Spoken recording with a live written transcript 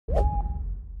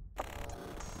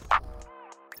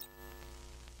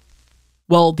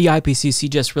Well, the IPCC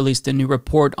just released a new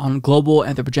report on global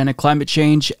anthropogenic climate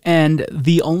change, and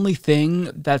the only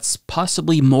thing that's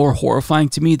possibly more horrifying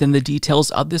to me than the details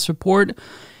of this report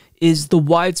is the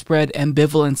widespread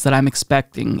ambivalence that I'm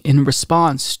expecting in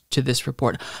response to this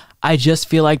report. I just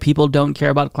feel like people don't care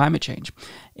about climate change.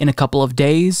 In a couple of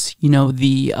days,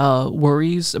 the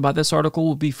worries about this article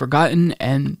will be forgotten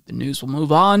and the news will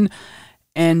move on.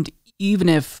 And even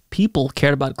if people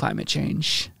cared about climate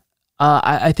change,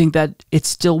 I think that it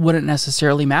still wouldn't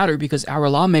necessarily matter because our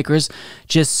lawmakers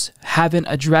just haven't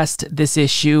addressed this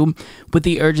issue with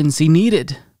the urgency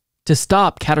needed to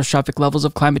stop catastrophic levels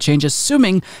of climate change,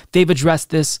 assuming they've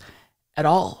addressed this at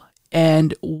all.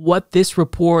 And what this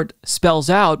report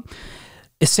spells out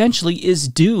essentially is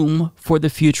doom for the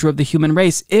future of the human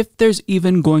race, if there's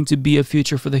even going to be a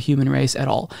future for the human race at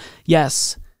all.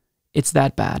 Yes, it's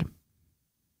that bad.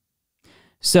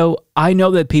 So I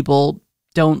know that people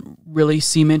don't really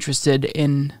seem interested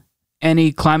in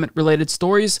any climate-related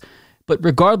stories, but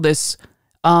regardless,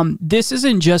 this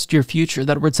isn't just your future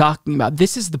that we're talking about.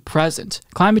 This is the present.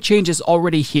 Climate change is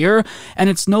already here, and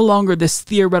it's no longer this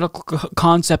theoretical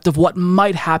concept of what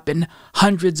might happen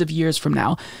hundreds of years from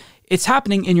now. It's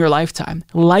happening in your lifetime,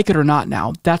 like it or not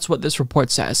now. That's what this report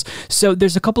says. So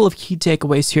there's a couple of key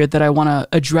takeaways here that I want to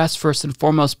address first and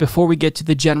foremost before we get to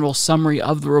the general summary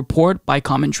of the report by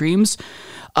Common Dreams.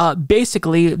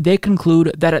 Basically, they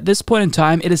conclude that at this point in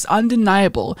time, it is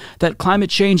undeniable that climate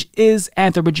change is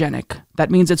anthropogenic.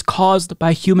 That means it's caused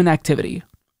by human activity.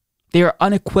 They are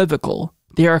unequivocal.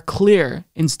 They are clear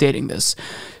in stating this.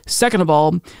 Second of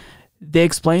all, they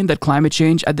explain that climate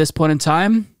change at this point in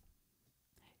time,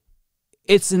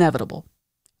 it's inevitable.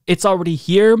 It's already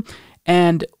here,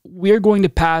 and we're going to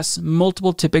pass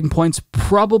multiple tipping points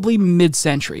probably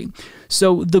mid-century.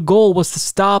 So the goal was to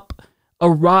stop a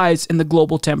rise in the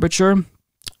global temperature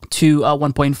to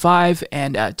 1.5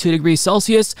 and 2 degrees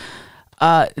Celsius.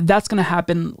 That's going to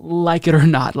happen like it or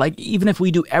not. Like, even if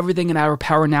we do everything in our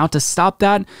power now to stop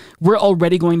that, we're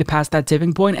already going to pass that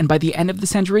tipping point, and by the end of the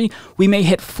century, we may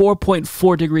hit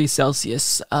 4.4 degrees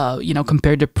Celsius,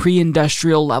 compared to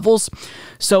pre-industrial levels.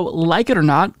 So, like it or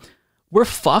not, we're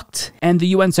fucked, and the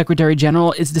UN Secretary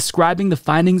General is describing the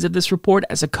findings of this report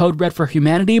as a code red for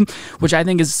humanity, which I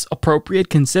think is appropriate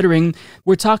considering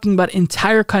we're talking about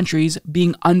entire countries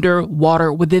being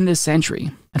underwater within this century.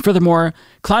 And furthermore,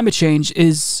 climate change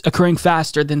is occurring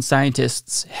faster than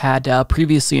scientists had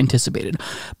previously anticipated.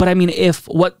 But I mean, if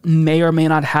what may or may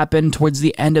not happen towards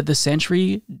the end of the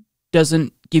century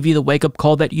doesn't give you the wake-up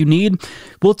call that you need,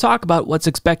 we'll talk about what's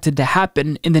expected to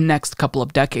happen in the next couple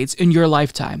of decades in your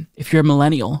lifetime, if you're a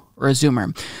millennial or a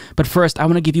zoomer. But first, I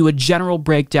want to give you a general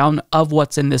breakdown of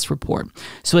what's in this report.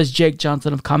 So as Jake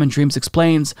Johnson of Common Dreams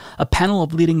explains, a panel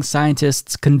of leading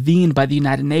scientists convened by the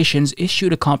United Nations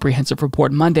issued a comprehensive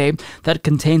report Monday that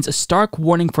contains a stark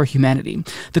warning for humanity.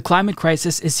 The climate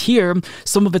crisis is here,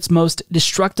 some of its most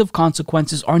destructive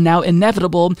consequences are now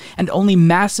inevitable, and only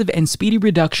massive and speedy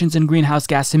reductions in greenhouse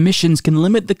gas emissions can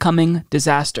limit the coming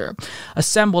disaster.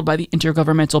 Assembled by the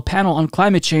Intergovernmental Panel on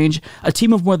Climate Change, a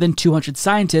team of more than 200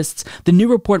 scientists, the new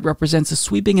report represents a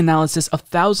sweeping analysis of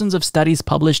thousands of studies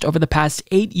published over the past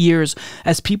 8 years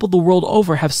as people the world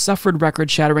over have suffered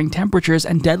record-shattering temperatures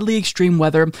and deadly extreme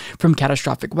weather, from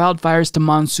catastrophic wildfires to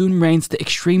monsoon rains to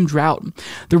extreme drought.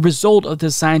 The result of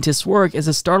the scientists' work is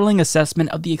a startling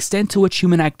assessment of the extent to which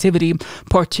human activity,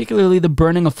 particularly the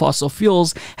burning of fossil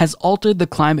fuels, has altered the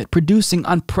climate, producing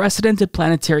unprecedented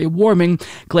planetary warming,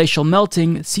 glacial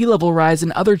melting, sea level rise,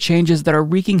 and other changes that are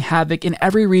wreaking havoc in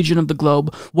every region of the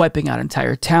globe, wiping out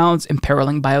entire towns,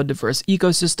 imperiling biodiverse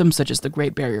ecosystems such as the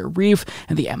Great Barrier Reef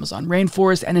and the Amazon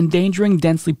rainforest, and endangering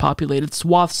densely populated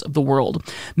swaths of the world.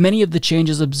 Many of the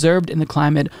changes observed in the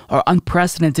climate are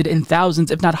unprecedented in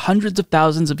thousands, if not hundreds of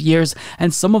thousands of years,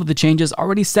 and some of the changes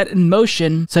already set in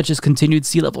motion, such as continued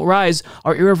sea level rise,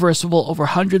 are irreversible over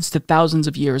hundreds to thousands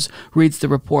of years, reads the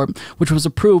report, which was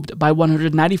approved by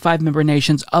 195 member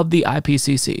nations of the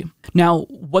IPCC. Now,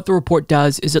 what the report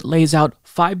does is it lays out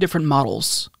 5 different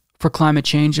models for climate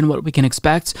change and what we can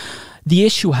expect. The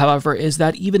issue, however, is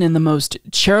that even in the most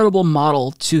charitable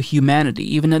model to humanity,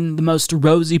 even in the most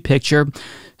rosy picture,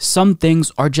 some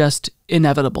things are just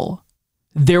inevitable.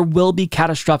 There will be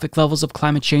catastrophic levels of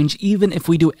climate change even if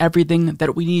we do everything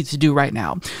that we need to do right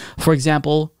now. For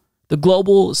example, the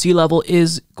global sea level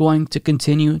is going to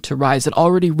continue to rise. It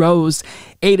already rose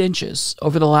 8 inches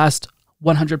over the last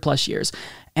 100 plus years.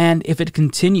 And if it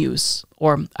continues,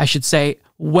 or I should say,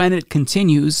 when it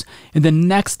continues in the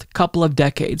next couple of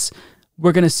decades,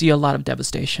 we're going to see a lot of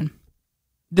devastation.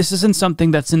 This isn't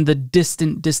something that's in the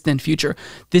distant future.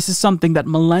 This is something that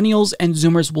millennials and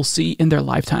Zoomers will see in their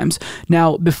lifetimes.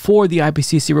 Now, before the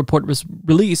IPCC report was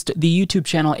released, the YouTube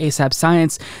channel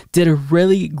asapSCIENCE did a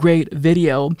really great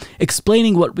video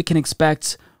explaining what we can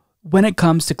expect when it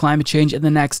comes to climate change in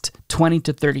the next 20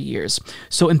 to 30 years.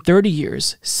 So in 30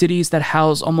 years, cities that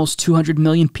house almost 200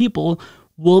 million people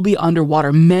will be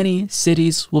underwater. Many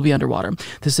cities will be underwater.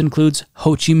 This includes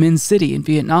Ho Chi Minh City in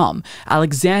Vietnam,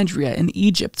 Alexandria in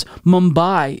Egypt,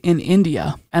 Mumbai in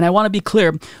India. And I want to be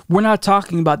clear, we're not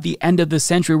talking about the end of the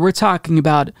century. We're talking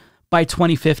about by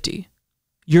 2050.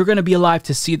 You're going to be alive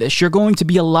to see this. You're going to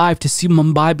be alive to see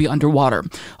Mumbai be underwater.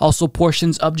 Also,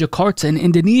 portions of Jakarta in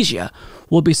Indonesia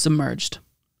will be submerged.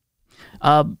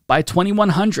 By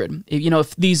 2100,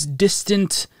 if these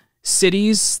distant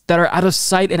cities that are out of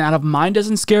sight and out of mind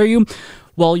doesn't scare you,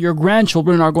 well, your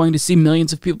grandchildren are going to see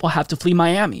millions of people have to flee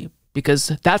Miami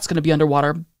because that's going to be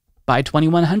underwater by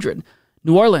 2100.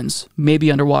 New Orleans may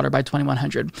be underwater by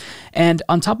 2100. And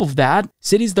on top of that,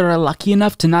 cities that are lucky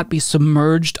enough to not be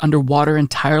submerged underwater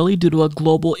entirely due to a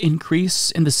global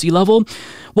increase in the sea level,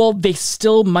 well, they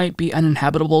still might be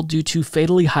uninhabitable due to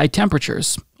fatally high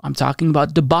temperatures. I'm talking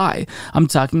about Dubai. I'm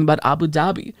talking about Abu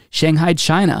Dhabi, Shanghai,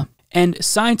 China. And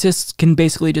scientists can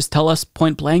basically just tell us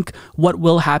point blank what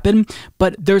will happen,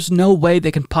 but there's no way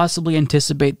they can possibly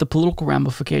anticipate the political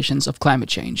ramifications of climate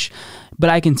change.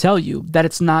 But I can tell you that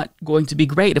it's not going to be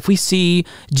great. If we see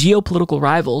geopolitical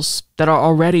rivals that are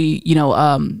already,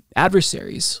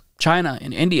 adversaries, China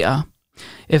and India,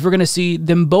 if we're going to see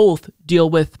them both deal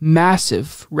with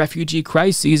massive refugee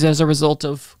crises as a result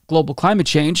of global climate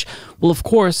change, well, of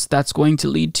course, that's going to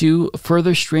lead to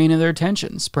further strain in their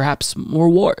tensions, perhaps more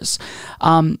wars.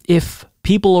 If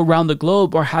people around the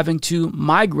globe are having to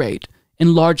migrate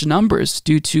in large numbers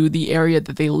due to the area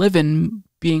that they live in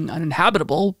being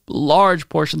uninhabitable, large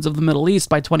portions of the Middle East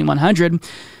by 2100,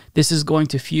 this is going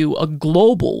to fuel a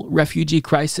global refugee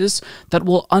crisis that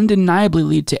will undeniably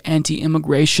lead to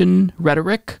anti-immigration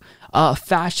rhetoric.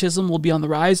 Fascism will be on the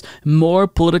rise. More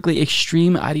politically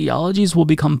extreme ideologies will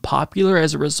become popular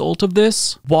as a result of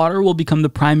this. Water will become the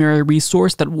primary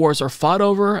resource that wars are fought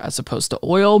over as opposed to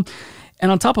oil. And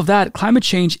on top of that, climate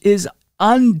change is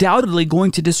undoubtedly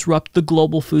going to disrupt the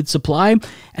global food supply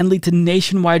and lead to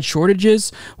nationwide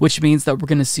shortages, which means that we're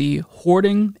going to see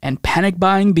hoarding and panic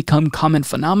buying become common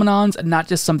phenomenons and not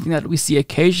just something that we see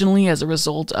occasionally as a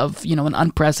result of, an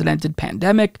unprecedented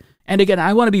pandemic. And again,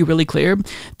 I want to be really clear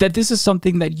that this is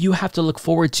something that you have to look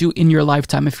forward to in your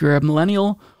lifetime if you're a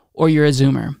millennial or you're a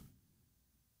Zoomer.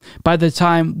 By the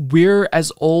time we're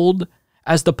as old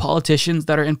as the politicians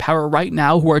that are in power right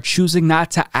now who are choosing not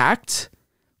to act,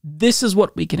 this is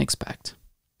what we can expect.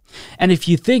 And if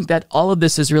you think that all of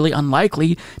this is really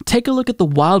unlikely, take a look at the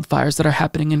wildfires that are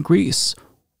happening in Greece,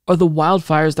 or the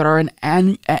wildfires that are an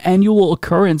annual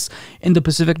occurrence in the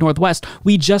Pacific Northwest.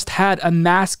 We just had a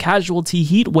mass casualty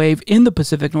heat wave in the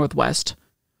Pacific Northwest,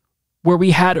 where we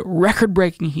had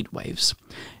record-breaking heat waves.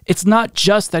 It's not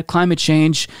just that climate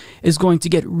change is going to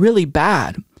get really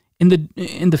bad in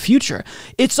the future.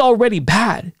 It's already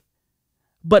bad.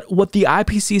 But what the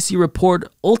IPCC report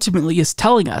ultimately is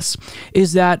telling us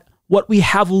is that what we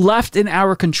have left in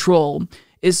our control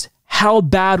is how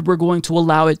bad we're going to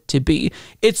allow it to be.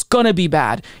 It's going to be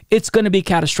bad. It's going to be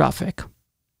catastrophic.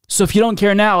 So if you don't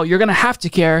care now, you're going to have to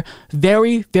care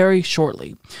very, very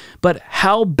shortly. But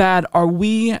how bad are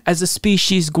we as a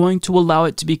species going to allow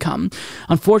it to become?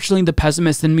 Unfortunately, the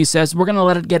pessimist in me says we're going to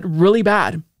let it get really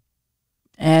bad.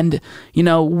 And,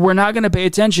 we're not going to pay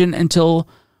attention until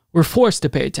we're forced to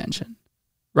pay attention,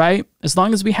 right? As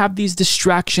long as we have these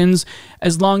distractions,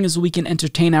 as long as we can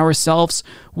entertain ourselves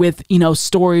with,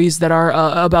 stories that are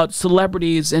about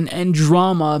celebrities and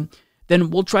drama, then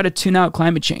we'll try to tune out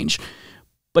climate change.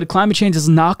 But climate change is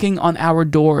knocking on our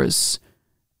doors,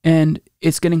 and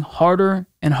it's getting harder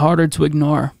and harder to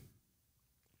ignore.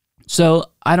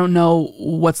 So I don't know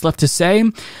what's left to say.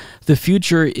 The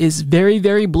future is very,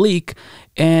 very bleak,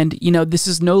 and, this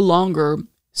is no longer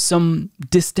some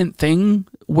distant thing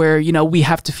where, we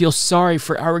have to feel sorry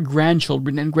for our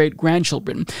grandchildren and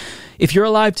great-grandchildren. If you're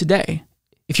alive today,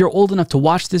 if you're old enough to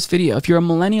watch this video, if you're a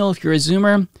millennial, if you're a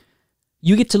Zoomer,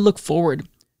 you get to look forward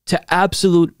to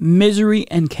absolute misery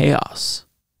and chaos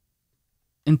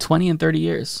in 20 and 30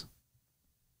 years.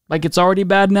 Like, it's already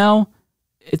bad now,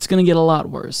 it's going to get a lot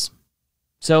worse.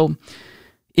 So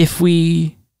if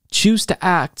we choose to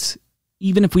act,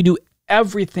 even if we do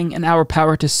everything in our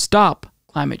power to stop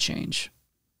climate change,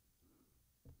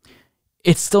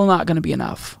 it's still not going to be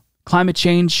enough. Climate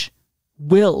change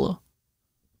will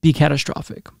be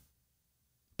catastrophic.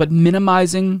 But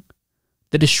minimizing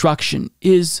the destruction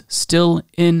is still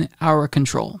in our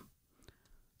control.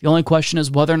 The only question is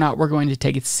whether or not we're going to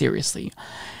take it seriously.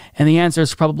 And the answer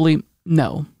is probably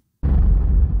no.